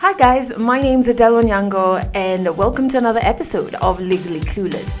Hi guys, my name's Adele Onyango and welcome to another episode of Legally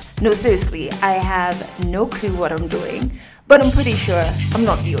Clueless. No, seriously, I have no clue what I'm doing, but I'm pretty sure I'm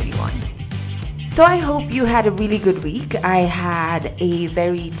not the only one. So I hope you had a really good week. I had a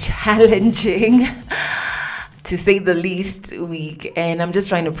very challenging, to say the least, week, and I'm just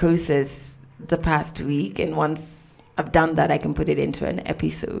trying to process the past week, and once I've done that, I can put it into an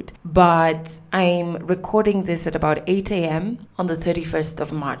episode. But I'm recording this at about 8 a.m. on the 31st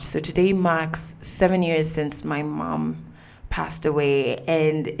of March. So today marks 7 years since my mom passed away.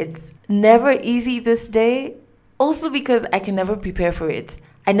 And it's never easy this day. Also because I can never prepare for it.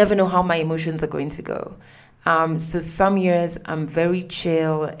 I never know how my emotions are going to go. So some years I'm very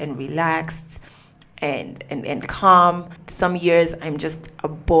chill and relaxed and calm. Some years I'm just a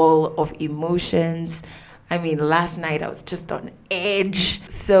ball of emotions. I mean, last night I was just on edge.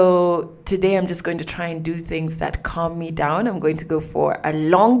 So today I'm just going to try and do things that calm me down. I'm going to go for a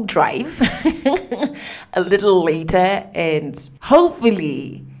long drive a little later, and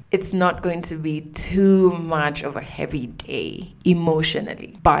hopefully it's not going to be too much of a heavy day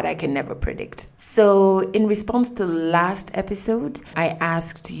emotionally, but I can never predict. So in response to last episode, I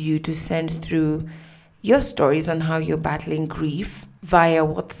asked you to send through your stories on how you're battling grief via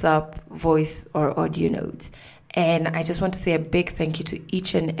WhatsApp, voice, or audio note. And I just want to say a big thank you to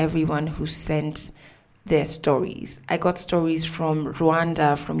each and everyone who sent their stories. I got stories from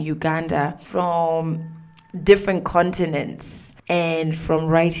Rwanda, from Uganda, from different continents, and from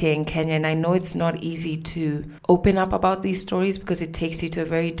right here in Kenya. And I know it's not easy to open up about these stories because it takes you to a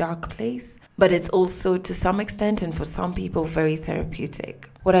very dark place, but it's also to some extent and for some people very therapeutic.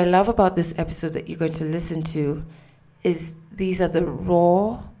 What I love about this episode that you're going to listen to is these are the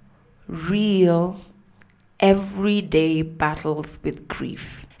raw, real, everyday battles with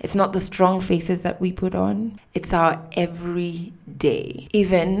grief. It's not the strong faces that we put on. It's our everyday,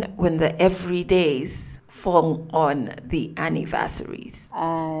 even when the everydays fall on the anniversaries.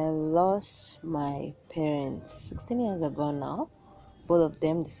 I lost my parents 16 years ago now, both of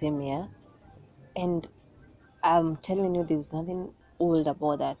them the same year. And I'm telling you, there's nothing old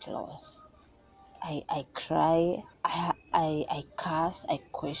about that loss. I cry, I curse, I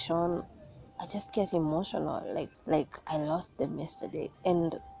question, I just get emotional. Like I lost them yesterday.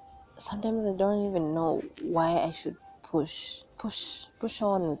 And sometimes I don't even know why I should push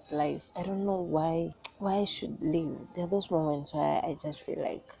on with life. I don't know why I should live. There are those moments where I just feel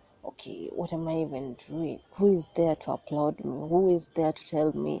like, okay, what am I even doing? Who is there to applaud me? Who is there to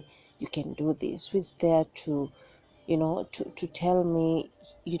tell me you can do this? Who is there to to tell me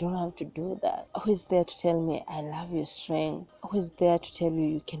you don't have to do that? Who is there to tell me I love your strength? Who is there to tell you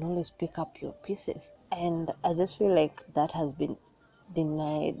you can always pick up your pieces? And I just feel like that has been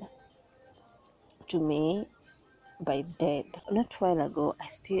denied to me by death. Not a while ago,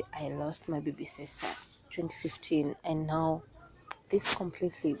 I lost my baby sister, 2015, and now this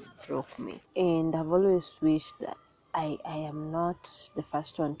completely broke me. And I've always wished that I am not the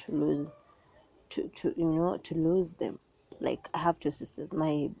first one to lose to lose them. Like, I have two sisters,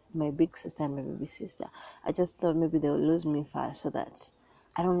 my big sister and my baby sister. I just thought maybe they'll lose me first so that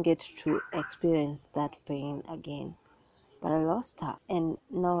I don't get to experience that pain again. But I lost her, and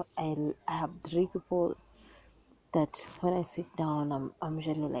now I have three people that when I sit down, I'm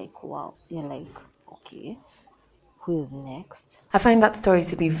usually like, wow. You're like, okay, who is next? I find that story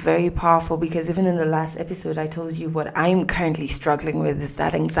to be very powerful because even in the last episode, I told you what I'm currently struggling with is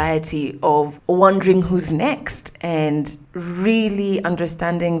that anxiety of wondering who's next and really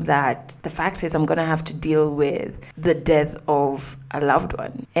understanding that the fact is I'm going to have to deal with the death of a loved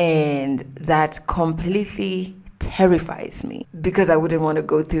one. And that completely terrifies me because I wouldn't want to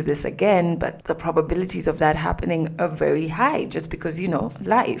go through this again, but the probabilities of that happening are very high just because,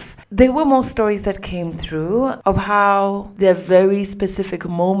 life. There were more stories that came through of how there are very specific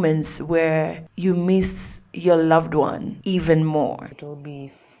moments where you miss your loved one even more. It will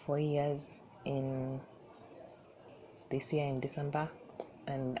be 4 years in this year in December,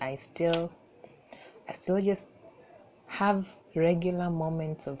 and I still just have regular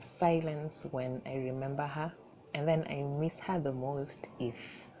moments of silence when I remember her. And then I miss her the most if,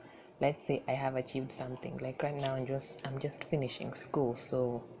 let's say, I have achieved something. Like right now, I'm just finishing school,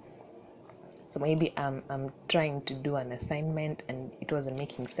 so maybe I'm trying to do an assignment and it wasn't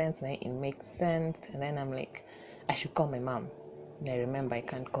making sense, and it makes sense, and then I'm like, I should call my mom, and I remember I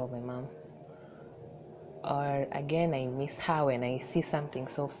can't call my mom. Or again, I miss her when I see something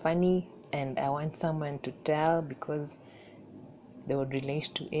so funny and I want someone to tell because they would relate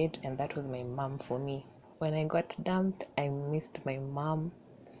to it, and that was my mom for me. When I got dumped, I missed my mom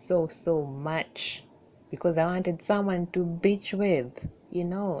so much because I wanted someone to bitch with.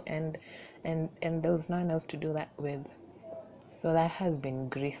 and there was no one else to do that with. So that has been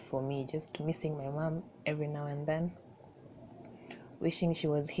grief for me, just missing my mom every now and then, wishing she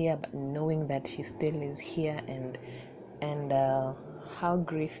was here, but knowing that she still is here. And how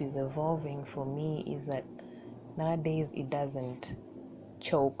grief is evolving for me is that nowadays it doesn't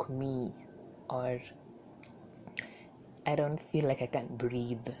choke me, or I don't feel like I can't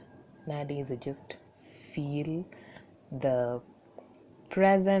breathe. Nowadays I just feel the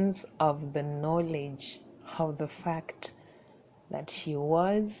presence of the knowledge of the fact that she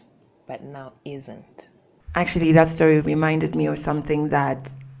was but now isn't. Actually, that story reminded me of something that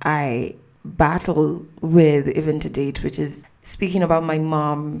I battle with even to date, which is speaking about my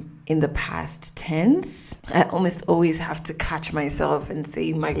mom in the past tense. I almost always have to catch myself and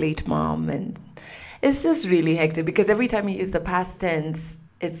say my late mom, and it's just really hectic because every time you use the past tense,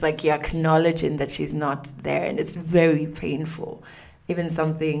 it's like you're acknowledging that she's not there, and it's very painful. Even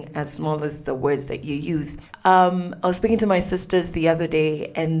something as small as the words that you use. I was speaking to my sisters the other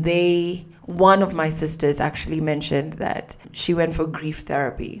day, and one of my sisters actually mentioned that she went for grief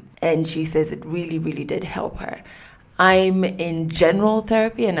therapy, and she says it really, really did help her. I'm in general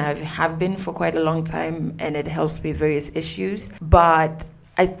therapy, and I have been for quite a long time, and it helps with various issues. But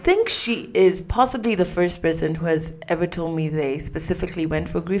I think she is possibly the first person who has ever told me they specifically went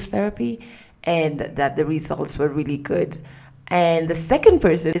for grief therapy and that the results were really good. And the second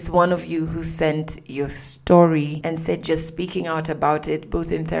person is one of you who sent your story and said just speaking out about it,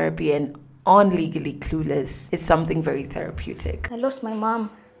 both in therapy and on Legally Clueless, is something very therapeutic. I lost my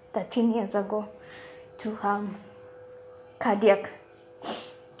mom 13 years ago to cardiac.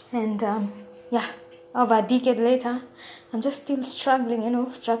 And over a decade later, I'm just still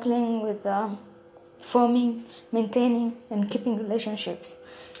struggling with forming, maintaining, and keeping relationships.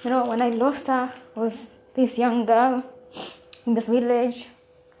 When I lost her, I was this young girl in the village.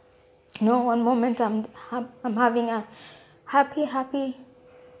 One moment I'm having a happy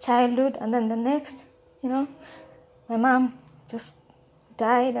childhood, and then the next, my mom just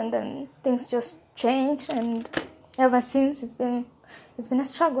died, and then things just changed, and ever since it's been a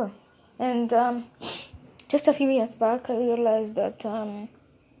struggle. And just a few years back, I realized that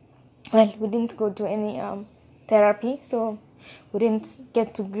we didn't go to any therapy, so we didn't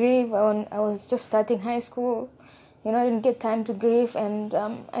get to grieve. I was just starting high school. I didn't get time to grieve, and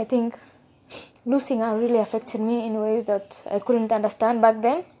I think losing her really affected me in ways that I couldn't understand back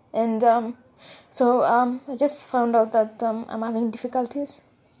then. And so I just found out that I'm having difficulties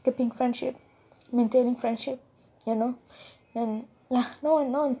keeping friendship, maintaining friendship, and no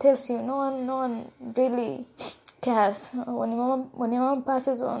one tells you, no one really cares. When your mom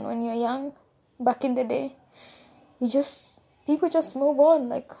passes on when you're young, back in the day, people just move on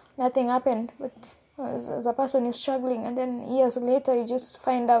like nothing happened. But as a person, you're struggling, and then years later you just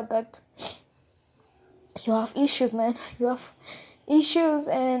find out that you have issues, man. You have issues,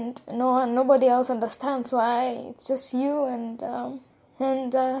 and nobody else understands why. It's just you,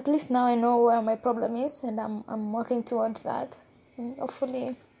 and at least now I know where my problem is, and I'm working towards that, and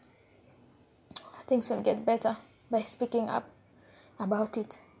hopefully things will get better by speaking up about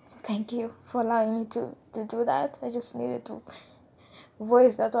it. So thank you for allowing me to do that. I just needed to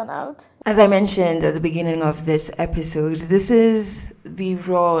voice that one out. As I mentioned at the beginning of this episode, this is the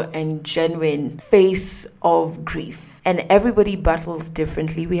raw and genuine face of grief. And everybody battles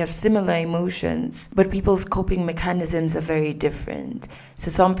differently. We have similar emotions, but people's coping mechanisms are very different.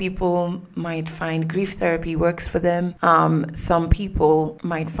 So some people might find grief therapy works for them. Some people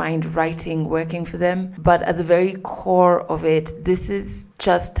might find writing working for them. But at the very core of it, this is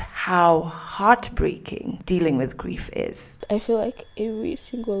just how heartbreaking dealing with grief is. I feel like every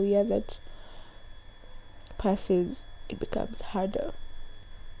single year that passes, it becomes harder.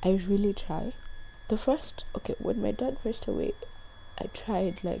 I really try. When my dad passed away, I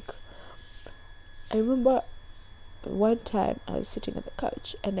tried, I remember one time I was sitting on the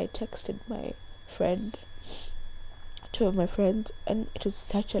couch and I texted two of my friends, and it was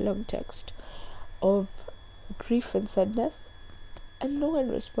such a long text of grief and sadness, and no one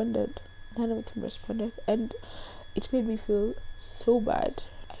responded. None of them responded, and it made me feel so bad.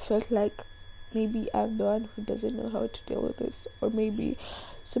 I felt like maybe I'm the one who doesn't know how to deal with this, or maybe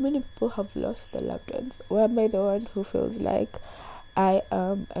so many people have lost their loved ones. Or am I the one who feels like I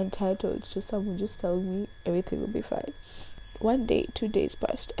am entitled to someone just telling me everything will be fine? 1 day, 2 days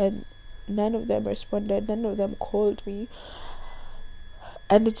passed, and none of them responded. None of them called me.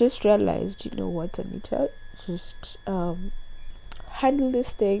 And I just realized, you know what, Anita? Just handle this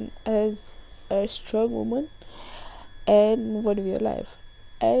thing as a strong woman and move on with your life.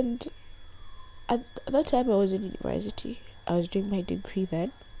 And at that time I was in university, I was doing my degree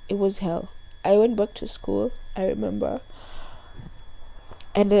then. It was hell. I went back to school, I remember,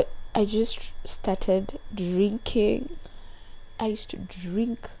 and I just started drinking. I used to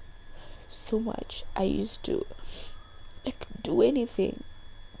drink so much. I used to do anything,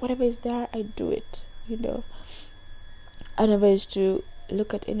 whatever is there, I do it. I never used to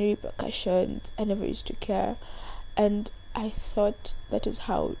look at any repercussions. I never used to care, and I thought that is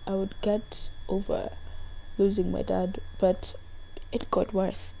how I would get over losing my dad, but it got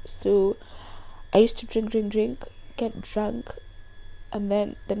worse. So I used to drink, get drunk, and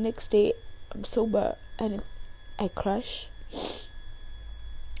then the next day I'm sober and I crash.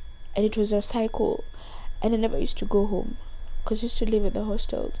 And it was a cycle, and I never used to go home because I used to live in the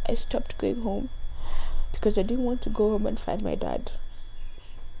hostels. I stopped going home because I didn't want to go home and find my dad.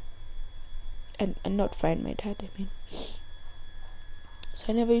 And not find my dad, I mean. So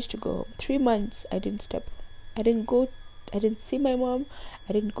I never used to go home. 3 months I didn't I didn't see my mom.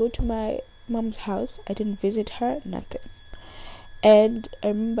 I didn't go to my mom's house. I didn't visit her, nothing. And I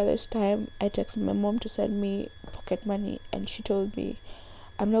remember this time I texted my mom to send me pocket money, and she told me,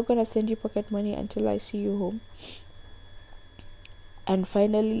 I'm not gonna send you pocket money until I see you home. And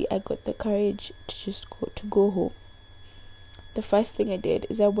finally I got the courage to just go home. The first thing I did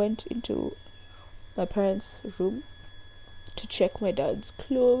is I went into my parents' room to check my dad's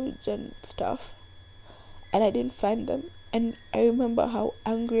clothes and stuff, and I didn't find them. And I remember how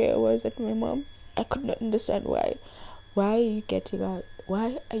angry I was at my mom. I could not understand why. Why are you getting out?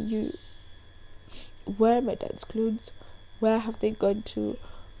 Why are you... Where are my dad's clothes? Where have they gone to?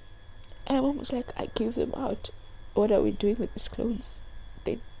 And my mom was like, I gave them out. What are we doing with these clothes?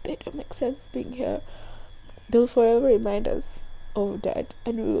 They don't make sense being here. They'll forever remind us of dad,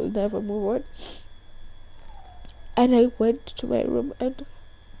 and we will never move on. And I went to my room and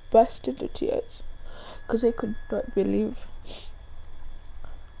burst into tears because I could not believe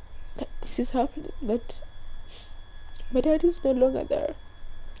that this is happening, that my dad is no longer there.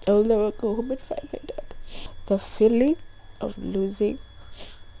 I will never go home and find my dad. The feeling of losing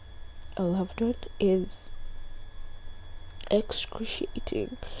a loved one is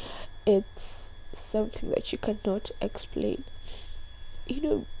excruciating. It's something that you cannot explain.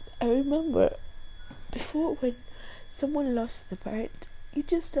 I remember before, when someone lost the parent, you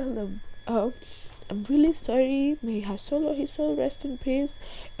just tell them, I'm really sorry, may his soul rest in peace,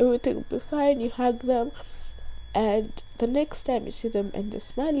 everything will be fine. You hug them, and the next time you see them and they're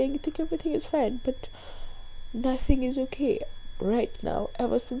smiling, you think everything is fine, but nothing is okay right now.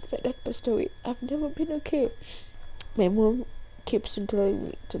 Ever since my dad passed away, I've never been okay. My mom keeps on telling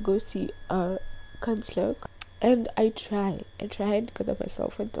me to go see a counselor, and I try and gather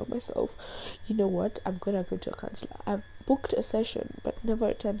myself and tell myself, you know what, I'm gonna go to a counselor. I've booked a session but never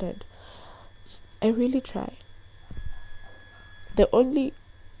attended. I really try. The only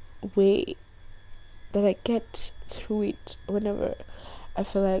way that I get through it, whenever I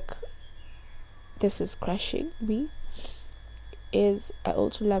feel like this is crushing me, is I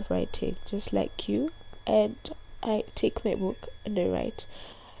also love writing, just like you, and I take my book and I write.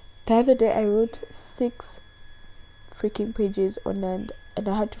 The other day I wrote 6 freaking pages on end, and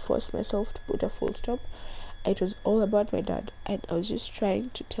I had to force myself to put a full stop. It was all about my dad, and I was just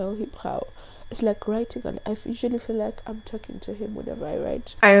trying to tell him how it's like writing, and I usually feel like I'm talking to him whenever I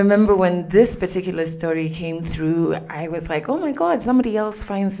write. I remember when this particular story came through, I was like, oh my God, somebody else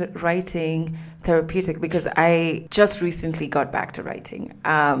finds writing therapeutic, because I just recently got back to writing.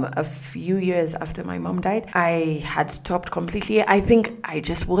 A few years after my mom died, I had stopped completely. I think I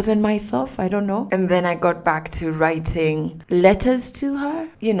just wasn't myself, I don't know. And then I got back to writing letters to her,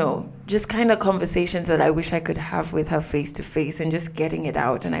 just kind of conversations that I wish I could have with her face to face, and just getting it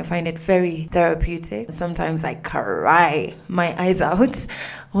out. And I find it very therapeutic. Sometimes I cry my eyes out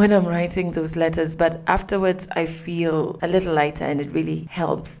when I'm writing those letters, but afterwards I feel a little lighter, and it really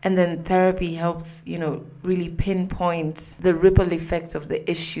helps. And then therapy helps, really pinpoint the ripple effects of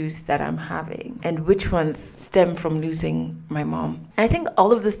the issues that I'm having and which ones stem from losing my mom. I think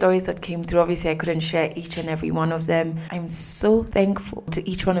all of the stories that came through, obviously I couldn't share each and every one of them. I'm so thankful to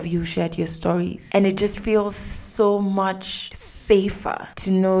each one of you who shared your stories, and it just feels so much safer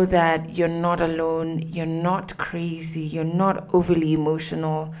to know that you're not alone, you're not crazy, you're not overly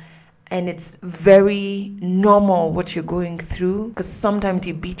emotional, and it's very normal what you're going through, because sometimes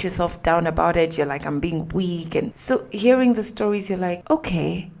you beat yourself down about it. You're like, I'm being weak. And so hearing the stories, you're like,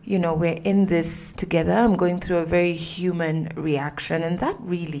 okay, we're in this together. I'm going through a very human reaction, and that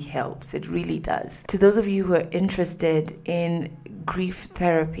really helps. It really does. To those of you who are interested in grief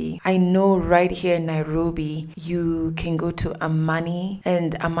therapy. I know right here in Nairobi, you can go to Amani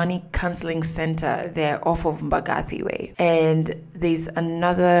and Amani Counseling Center. They're off of Mbagathi Way. And there's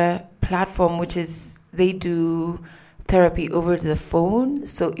another platform which is, they do therapy over the phone.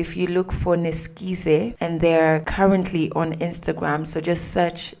 So if you look for Nisikize, and they're currently on Instagram, so just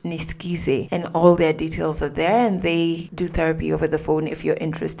search Nisikize and all their details are there, and they do therapy over the phone if you're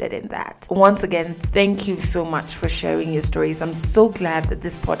interested in that. Once again, thank you so much for sharing your stories. I'm so glad that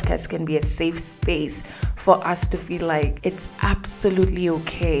this podcast can be a safe space for us to feel like it's absolutely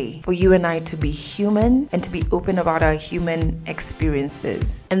okay for you and I to be human and to be open about our human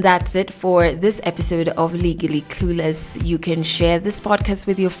experiences. And that's it for this episode of Legally Clueless. You can share this podcast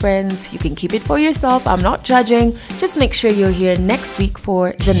with your friends. You can keep it for yourself. I'm not judging. Just make sure you're here next week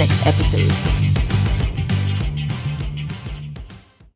for the next episode.